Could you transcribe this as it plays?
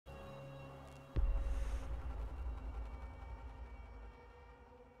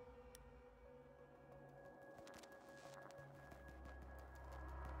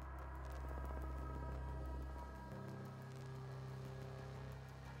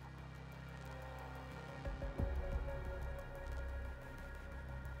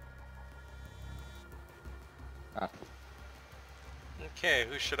Okay,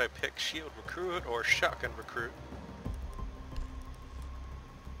 who should I pick? Shield recruit or shotgun recruit?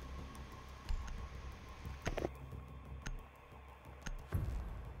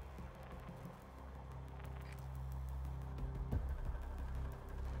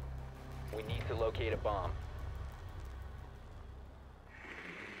 We need to locate a bomb.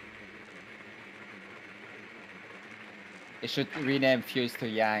 It should rename Fuse to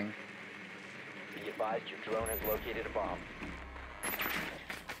Yang. Be advised your drone has located a bomb.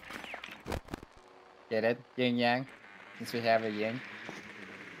 Get it? Yin Yang? Since we have a Yin.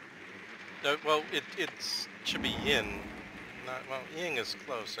 Well, it should be yin. Not, well, ying is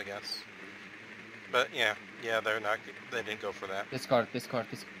close, I guess. But yeah, they didn't go for that. Discord. Disco.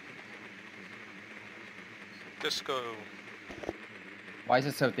 Why is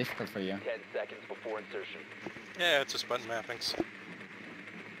it so difficult for you? 10 seconds before insertion. Yeah, it's just button mappings.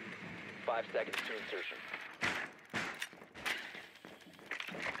 5 seconds to insertion.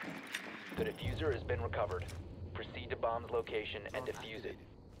 The diffuser has been recovered. Proceed to bomb's location and defuse it.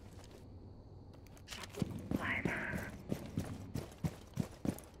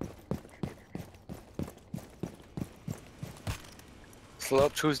 Slow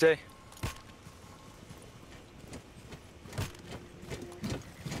up Tuesday.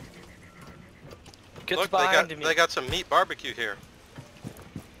 Get Look, behind me. they got some meat barbecue here.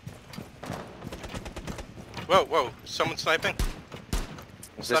 Whoa, whoa! Someone sniping?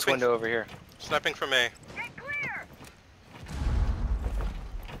 There's this Sniping. window over here. Sniping from A. Get clear!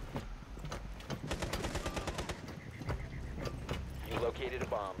 You located a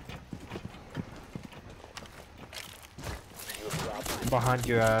bomb. You have dropped. Behind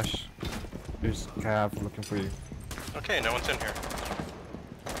you, Ash. There's Cav looking for you. Okay, no one's in here.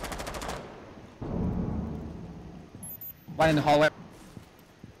 One in the hallway.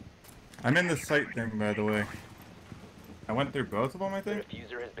 I'm in the sight thing, by the way. I went through both of them, I The think.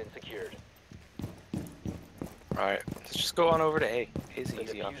 diffuser has been secured. Alright, let's just go on over to A. A's The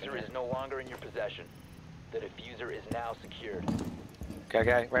easy option. diffuser is no longer in your possession. The diffuser is now secured. Okay,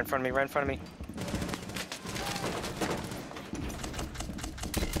 guy, right in front of me, right in front of me.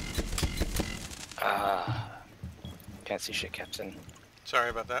 Can't see shit, Captain. Sorry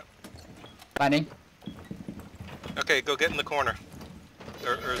about that. Planning. Okay, go get in the corner.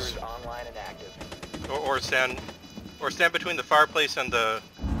 Diffuser is online and active. Or stand between the fireplace and the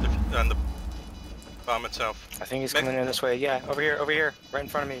bomb itself. I think he's coming in this way. Yeah, over here, right in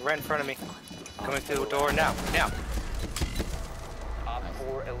front of me. Coming through the door now. Op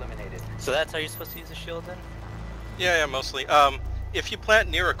 4 eliminated. So that's how you're supposed to use the shield then? Yeah, mostly. If you plant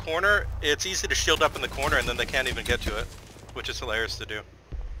near a corner, it's easy to shield up in the corner and then they can't even get to it, which is hilarious to do.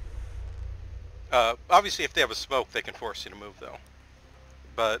 Obviously, if they have a smoke, they can force you to move, though.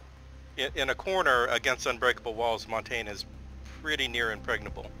 But in a corner against unbreakable walls, Montaigne is pretty near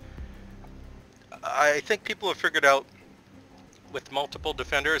impregnable. I think people have figured out with multiple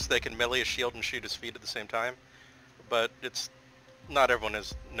defenders, they can melee a shield and shoot his feet at the same time. But not everyone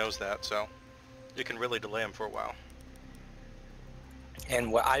knows that, so you can really delay him for a while.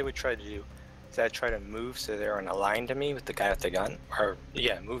 And what I would try to do is I'd try to move so they're in a line to me with the guy with the gun. Or,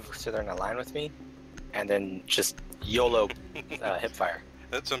 yeah, move so they're in a line with me. And then just YOLO hip fire.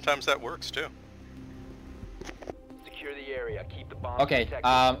 Sometimes that works, too. Secure the area. Keep the bomb Okay,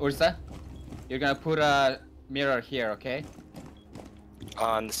 protected. Ursa, you're gonna put a mirror here, okay?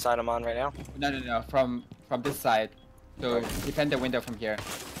 On the side I'm on right now? No, from this side. So defend the window from here.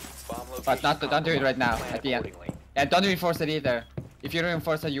 Bomb But location don't do it right now, plan at the end. accordingly. And don't reinforce it either. If you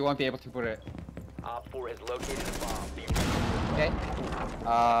reinforce it, you won't be able to put it. Op 4 has located a bomb. Be ready. Okay?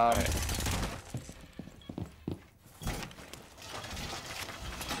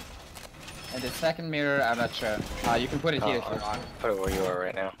 And the second mirror, I'm not sure. You can put it here if you want. Put it where you are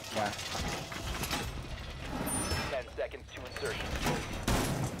right now. Yeah. 10 seconds to insertion.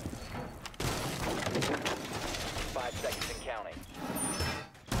 5 seconds and counting.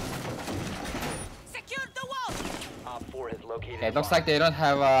 Secure the wall! Op 4 has located Okay, a it looks bomb. like they don't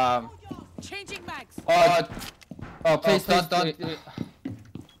have Changing mags. please don't.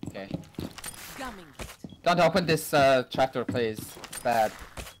 Okay. Gumming. Don't open this trapdoor, please. It's bad.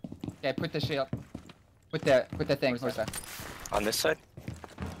 Okay, put the shield. Put the thing, Ursa. On this side?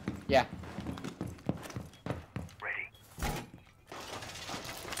 Yeah.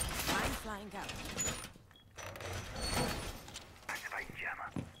 I'm flying out.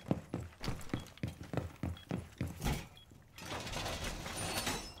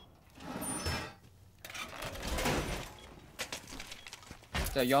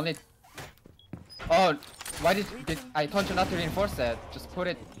 So you only. Oh, why did I told you not to reinforce it? Just put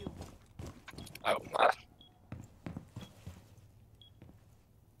it. Oh,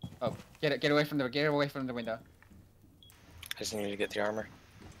 Get away from the window. I just need to get the armor.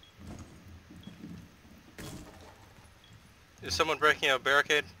 Is someone breaking a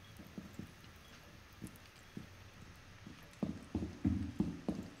barricade?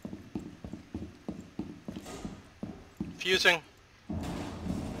 Fusing.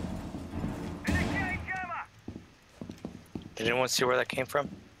 Did anyone see where that came from?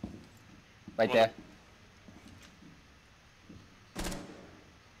 Right there.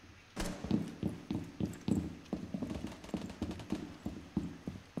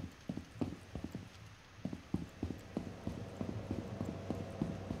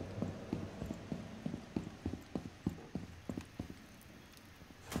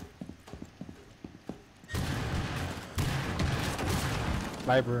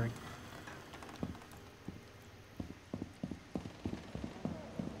 Library.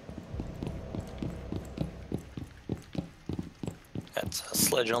 That's a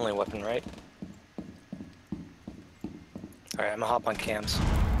sledge-only weapon, right? Alright, I'm gonna hop on cams.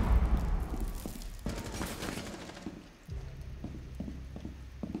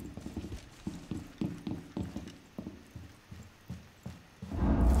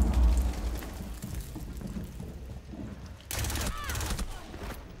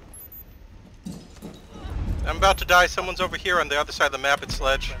 I'm about to die. Someone's over here on the other side of the map at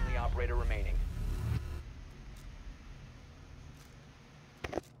Sledge. Friendly operator remaining.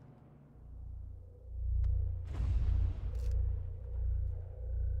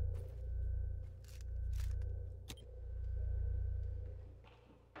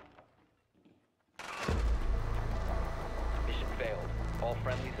 Mission failed. All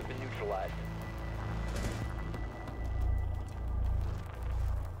friendlies have been neutralized.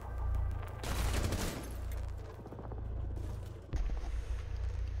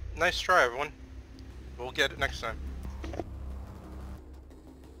 Nice try, everyone. We'll get it next time.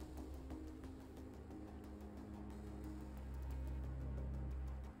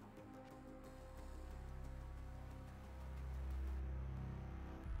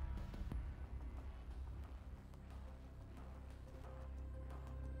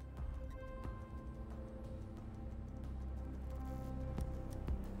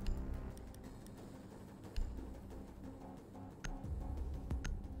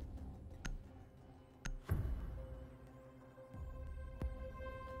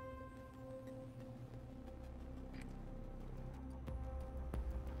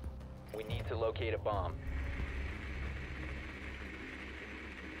 We need to locate a bomb.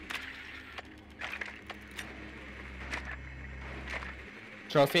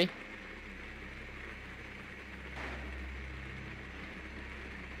 Trophy.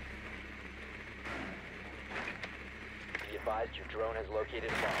 Be advised your drone has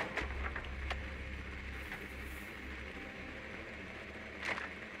located a bomb.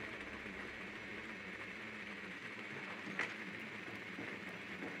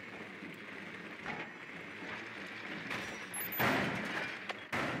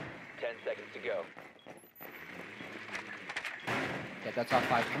 Seconds to go. Yeah, that's all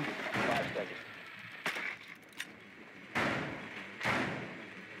 5 of them. 5 seconds.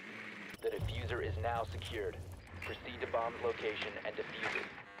 The diffuser is now secured. Proceed to bomb's location and defuse it.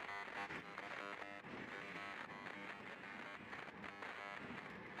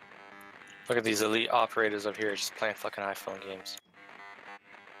 Look at these elite operators up here just playing fucking iPhone games.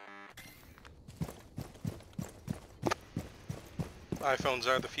 iPhones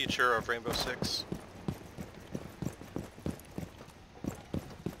are the future of Rainbow Six.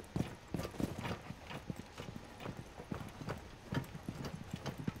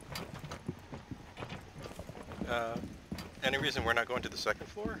 Any reason we're not going to the second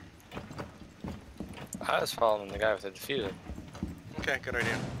floor? I was following the guy with the diffuser. Okay, good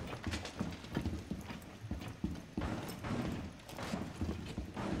idea.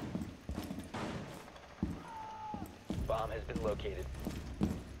 Bomb has been located.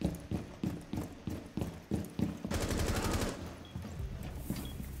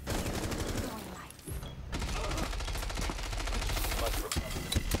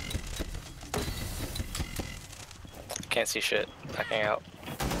 Can't see shit. Backing out.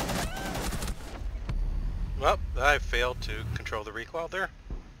 Well, I failed to control the recoil there.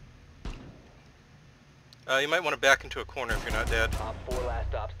 You might want to back into a corner if you're not dead. Top 4 last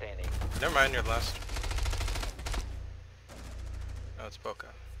stop standing. Never mind, you're last. Oh, it's Boca.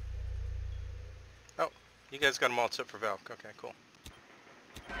 Oh, you guys got them all except for Valk. Okay, cool.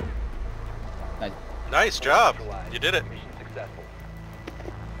 Nice. Nice job! You did it. Mission successful.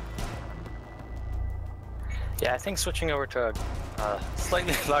 Yeah, I think switching over to a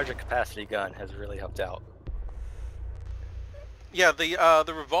slightly larger capacity gun has really helped out. Yeah,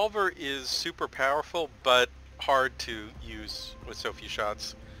 the revolver is super powerful, but hard to use with so few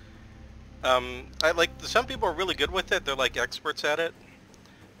shots. I like some people are really good with it. They're like experts at it.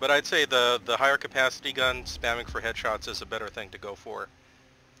 But I'd say the higher capacity gun spamming for headshots is a better thing to go for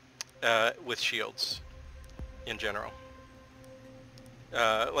with shields in general.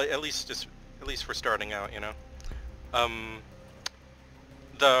 Like at least for starting out, you know.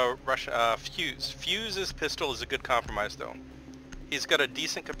 The Fuse's pistol is a good compromise though. He's got a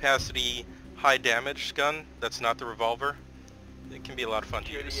decent capacity, high damage gun that's not the revolver. It can be a lot of fun to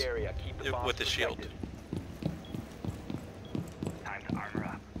Secure use the area. Keep the bombs with the shield. protected. Time to armor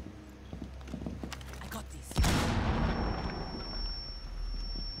up. I got this.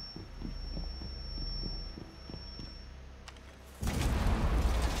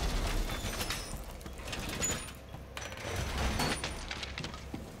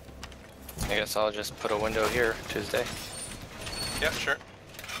 I guess I'll just put a window here Tuesday. Yeah, sure.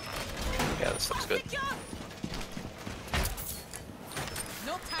 Yeah, this looks good. Secure.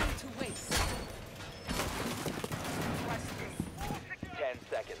 No time to waste. 10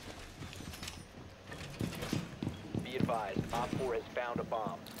 seconds. Be advised, Op 4 has found a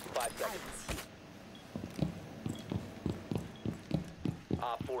bomb. 5 seconds.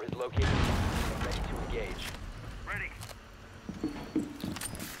 Op 4 is located and ready to engage. Ready.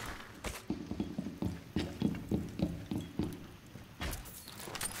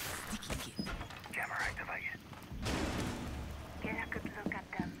 Camera activated. Get a good look at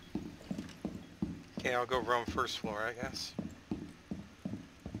them. Okay, I'll go roam first floor, I guess.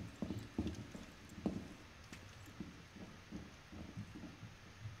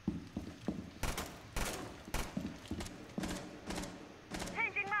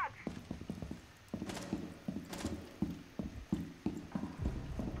 Changing mags.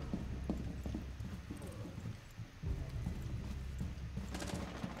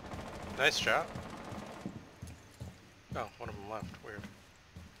 Nice shot. Oh, one of them left. Weird.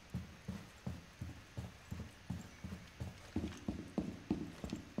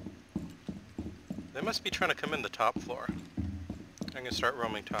 They must be trying to come in the top floor. I'm gonna start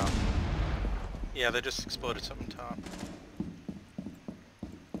roaming top. Yeah, they just exploded something top.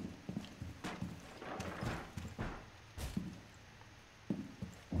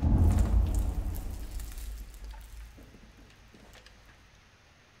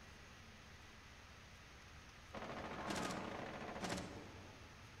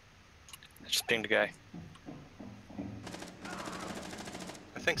 I just pinged a guy.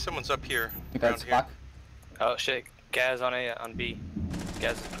 I think someone's up here, You around guys here. fuck. Oh shit, Gaz on B.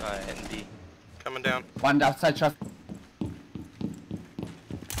 Gaz in B. Coming down. One outside traffic.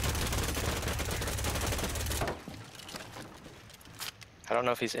 I don't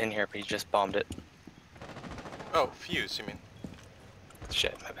know if he's in here, but he just bombed it. Oh, Fuse, you mean?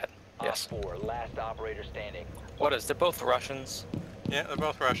 Shit, my bad. Op Yes. 4, last operator standing. What is? They're both Russians. Yeah, they're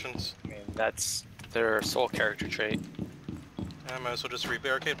both Russians. I mean, that's their sole character trait. I might as well just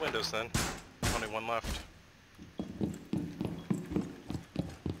re-barricade windows then. Only one left.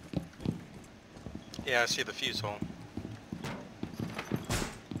 Yeah, I see the fuse hole.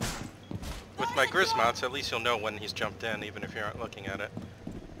 With my Grismots, at least you'll know when he's jumped in, even if you aren't looking at it.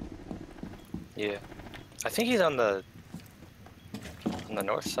 Yeah. I think he's on the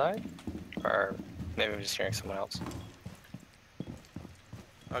north side? Or maybe I'm just hearing someone else.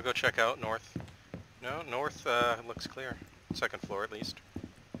 I'll go check out north. No, north looks clear. Second floor at least.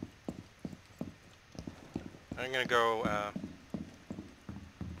 I'm gonna go,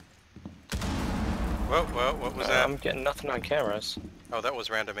 Whoa, what was that? I'm getting nothing on cameras. Oh, that was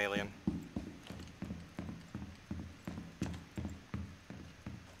random alien.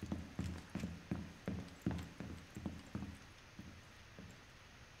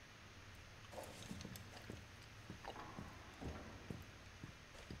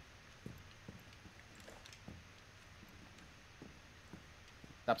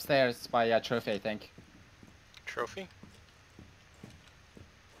 Upstairs by trophy, I think. Trophy?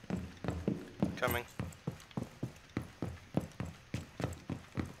 Coming.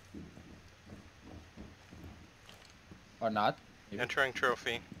 Or not. Maybe. Entering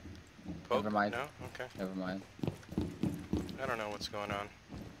trophy. Never mind. No? Okay. Never mind. I don't know what's going on.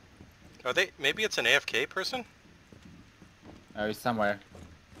 Are they... Maybe it's an AFK person? Oh, he's somewhere.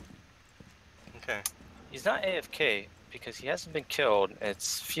 Okay. He's not AFK because he hasn't been killed.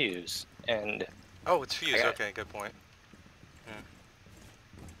 It's Fuse. And Oh, it's Fuse. I got it. Okay, good point. Yeah.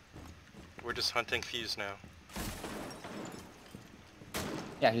 We're just hunting Fuse now.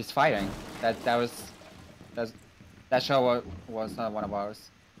 Yeah, he's fighting. That shot was not one of ours.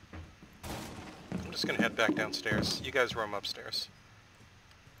 I'm just gonna head back downstairs. You guys roam upstairs.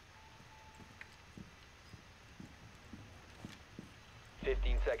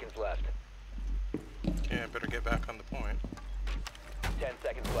 Fifteen seconds left. Okay, I better get back on the point. 10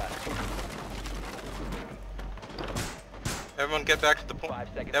 seconds left. Everyone get back to the point. 5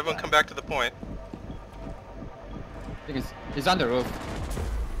 seconds Everyone left. come back to the point. I think he's on the roof.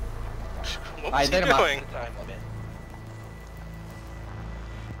 What I was he did him up. doing? The time limit.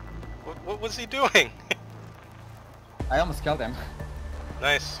 What was he doing? I almost killed him.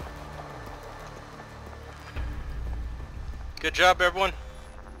 Nice. Good job, everyone.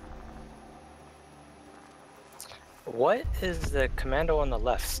 What is the commando on the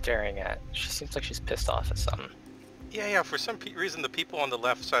left staring at? She seems like she's pissed off at something. Yeah, for some reason the people on the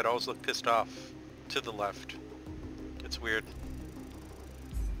left side always look pissed off to the left. It's weird.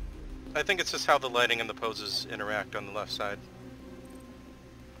 I think it's just how the lighting and the poses interact on the left side.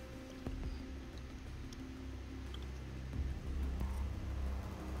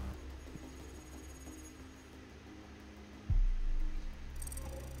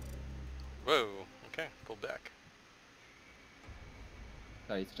 Whoa, okay, pull back.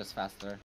 So it's just faster.